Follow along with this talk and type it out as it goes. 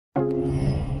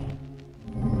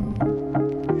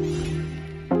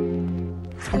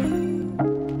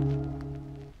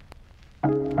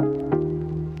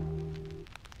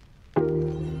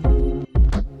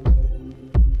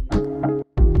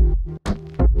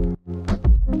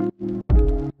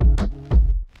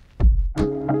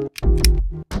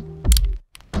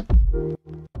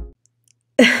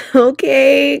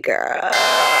Okay, girl.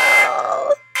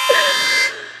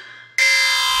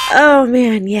 Oh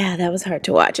man, yeah, that was hard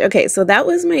to watch. Okay, so that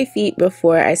was my feet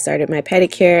before I started my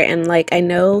pedicure, and like I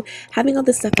know having all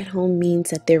this stuff at home means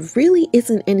that there really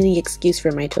isn't any excuse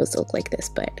for my toes to look like this,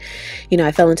 but you know,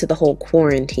 I fell into the whole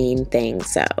quarantine thing,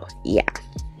 so yeah.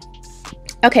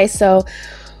 Okay, so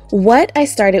what I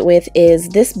started with is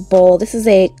this bowl. This is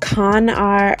a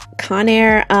Conair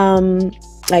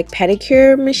like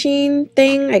pedicure machine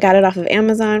thing. I got it off of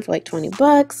Amazon for like 20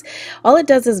 bucks. All it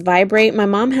does is vibrate. My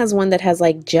mom has one that has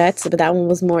like jets, but that one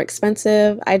was more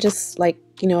expensive. I just like,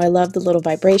 you know, I love the little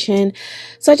vibration.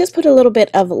 So I just put a little bit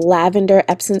of lavender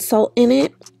Epsom salt in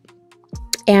it.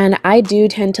 And I do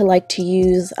tend to like to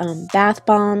use bath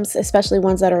bombs, especially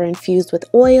ones that are infused with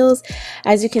oils.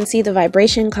 As you can see, the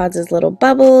vibration causes little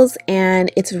bubbles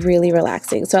and it's really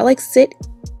relaxing. So I like sit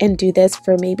and do this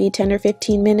for maybe 10 or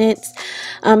 15 minutes.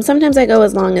 Sometimes I go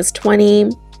as long as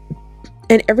 20.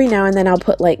 And every now and then I'll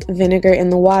put like vinegar in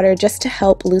the water just to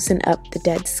help loosen up the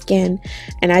dead skin.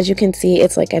 And as you can see,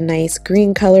 it's like a nice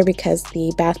green color because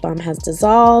the bath bomb has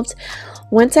dissolved.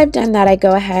 Once I've done that, I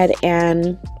go ahead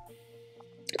and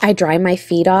I dry my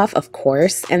feet off, of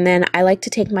course, and then I like to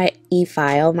take my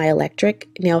e-file, my electric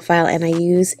nail file, and I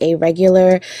use a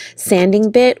regular sanding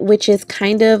bit, which is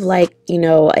kind of like, you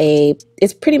know,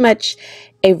 it's pretty much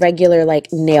a regular like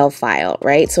nail file,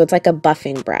 right? So it's like a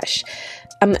buffing brush.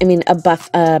 I mean a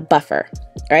buffer,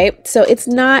 right? So it's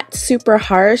not super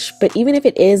harsh, but even if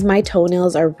it is, my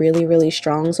toenails are really, really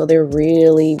strong. So they're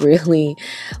really, really,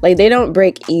 like they don't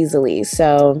break easily.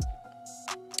 So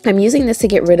I'm using this to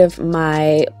get rid of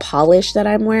my polish that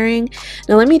I'm wearing.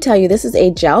 Now let me tell you, this is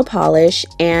a gel polish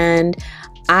and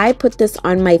I put this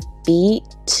on my feet,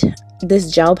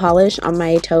 this gel polish on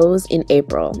my toes in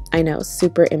April. I know,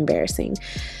 super embarrassing.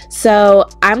 So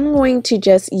I'm going to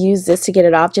just use this to get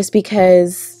it off just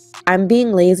because I'm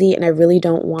being lazy and I really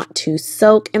don't want to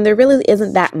soak, and there really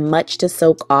isn't that much to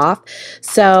soak off.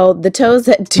 So the toes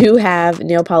that do have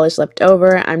nail polish left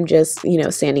over, I'm just, you know,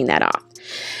 sanding that off.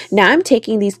 Now I'm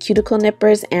taking these cuticle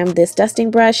nippers and this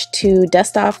dusting brush to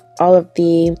dust off all of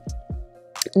the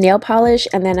nail polish,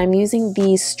 and then I'm using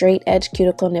these straight edge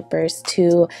cuticle nippers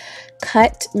to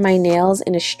cut my nails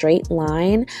in a straight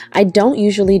line. I don't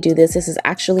usually do this. This is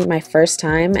actually my first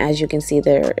time. As you can see,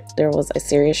 there was a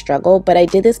serious struggle, but I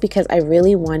did this because I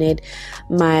really wanted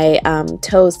my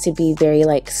toes to be very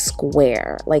like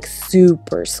square, like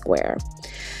super square.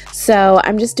 So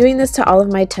I'm just doing this to all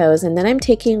of my toes, and then I'm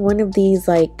taking one of these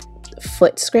like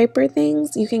foot scraper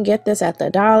things. You can get this at the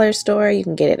dollar store, you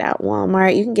can get it at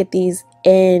Walmart, you can get these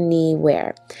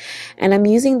anywhere. And I'm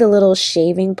using the little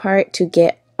shaving part to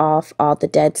get off all the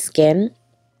dead skin.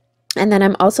 And then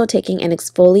I'm also taking an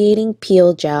exfoliating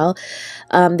peel gel.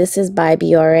 This is by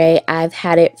Biore. I've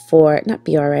had it for, not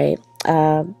Biore,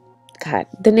 God,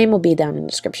 the name will be down in the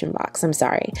description box, I'm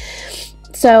sorry.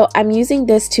 So I'm using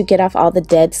this to get off all the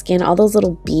dead skin, all those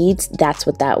little beads. That's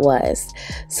what that was.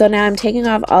 So now I'm taking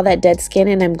off all that dead skin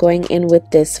and I'm going in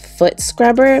with this foot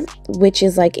scrubber, which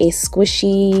is like a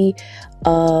squishy,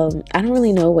 I don't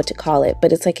really know what to call it,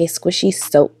 but it's like a squishy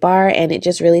soap bar, and it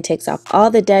just really takes off all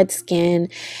the dead skin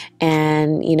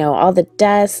and, you know, all the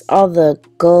dust, all the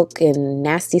gunk and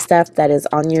nasty stuff that is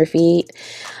on your feet.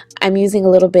 I'm using a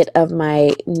little bit of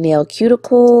my nail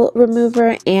cuticle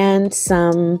remover and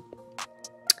some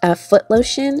foot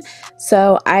lotion.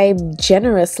 So I'm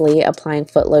generously applying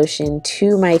foot lotion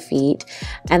to my feet,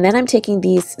 and then I'm taking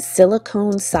these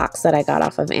silicone socks that I got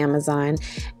off of Amazon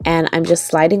and I'm just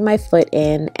sliding my foot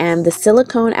in, and the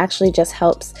silicone actually just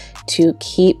helps to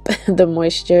keep the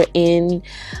moisture in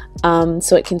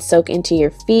so it can soak into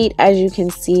your feet. As you can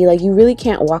see, like you really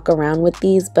can't walk around with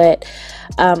these, but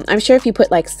I'm sure if you put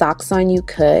like socks on you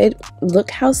could. Look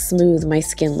how smooth my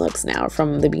skin looks now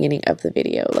from the beginning of the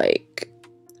video, like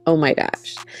oh my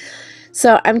gosh.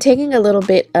 So I'm taking a little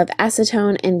bit of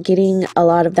acetone and getting a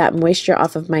lot of that moisture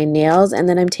off of my nails, and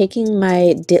then I'm taking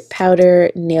my dip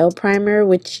powder nail primer,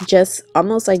 which just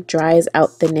almost like dries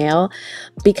out the nail,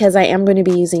 because I am going to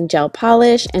be using gel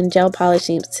polish, and gel polish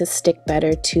seems to stick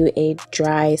better to a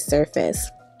dry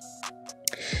surface.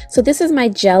 So this is my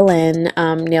Gel-N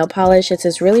nail polish. It's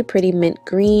this really pretty mint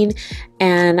green,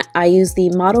 and I use the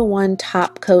Modle 1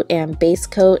 top coat and base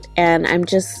coat, and I'm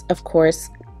just, of course,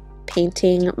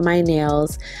 painting my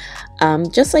nails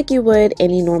just like you would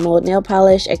any normal nail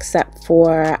polish, except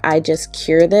for I just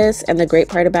cure this, and the great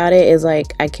part about it is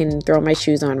like I can throw my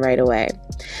shoes on right away.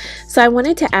 So I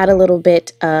wanted to add a little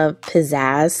bit of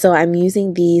pizzazz, so I'm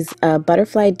using these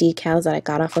butterfly decals that I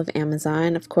got off of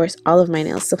Amazon. Of course, all of my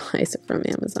nail supplies are from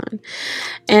Amazon.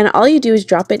 And all you do is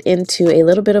drop it into a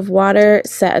little bit of water,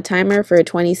 set a timer for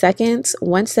 20 seconds.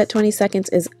 Once that 20 seconds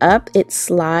is up, it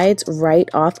slides right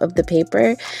off of the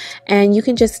paper, and you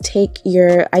can just take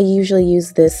your, I usually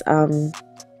use this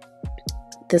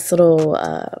this little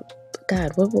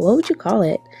God, what would you call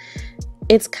it?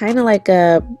 It's kind of like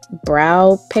a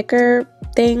brow picker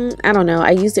thing. I don't know.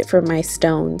 I used it for my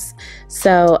stones.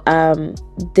 So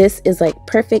this is like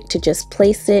perfect to just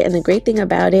place it. And the great thing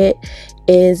about it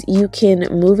is you can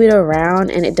move it around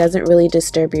and it doesn't really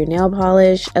disturb your nail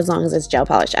polish as long as it's gel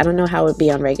polish. I don't know how it would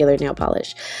be on regular nail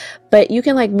polish, but you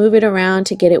can like move it around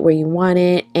to get it where you want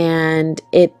it, and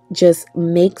it just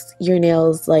makes your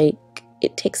nails like,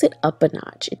 it takes it up a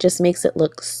notch. It just makes it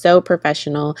look so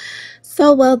professional,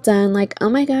 so well done. Like,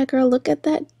 oh my God, girl, look at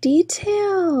that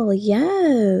detail.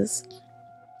 Yes.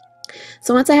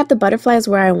 So once I have the butterflies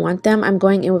where I want them, I'm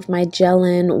going in with my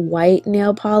gel-in white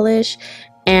nail polish,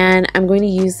 and I'm going to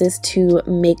use this to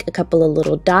make a couple of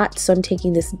little dots. So I'm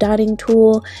taking this dotting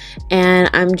tool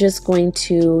and I'm just going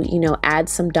to, you know, add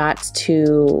some dots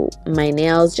to my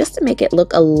nails just to make it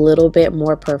look a little bit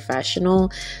more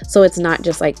professional. So it's not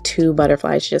just like two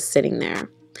butterflies just sitting there.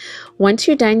 Once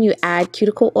you're done, you add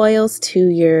cuticle oils to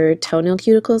your toenail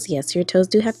cuticles. Yes, your toes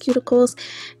do have cuticles.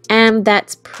 And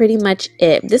that's pretty much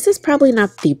it. This is probably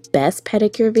not the best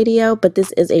pedicure video, but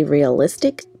this is a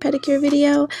realistic pedicure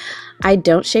video. I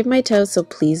don't shave my toes, so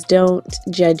please don't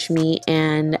judge me.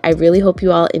 And I really hope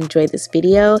you all enjoyed this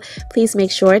video. Please make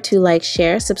sure to like,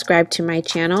 share, subscribe to my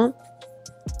channel.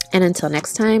 And until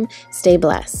next time, stay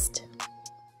blessed.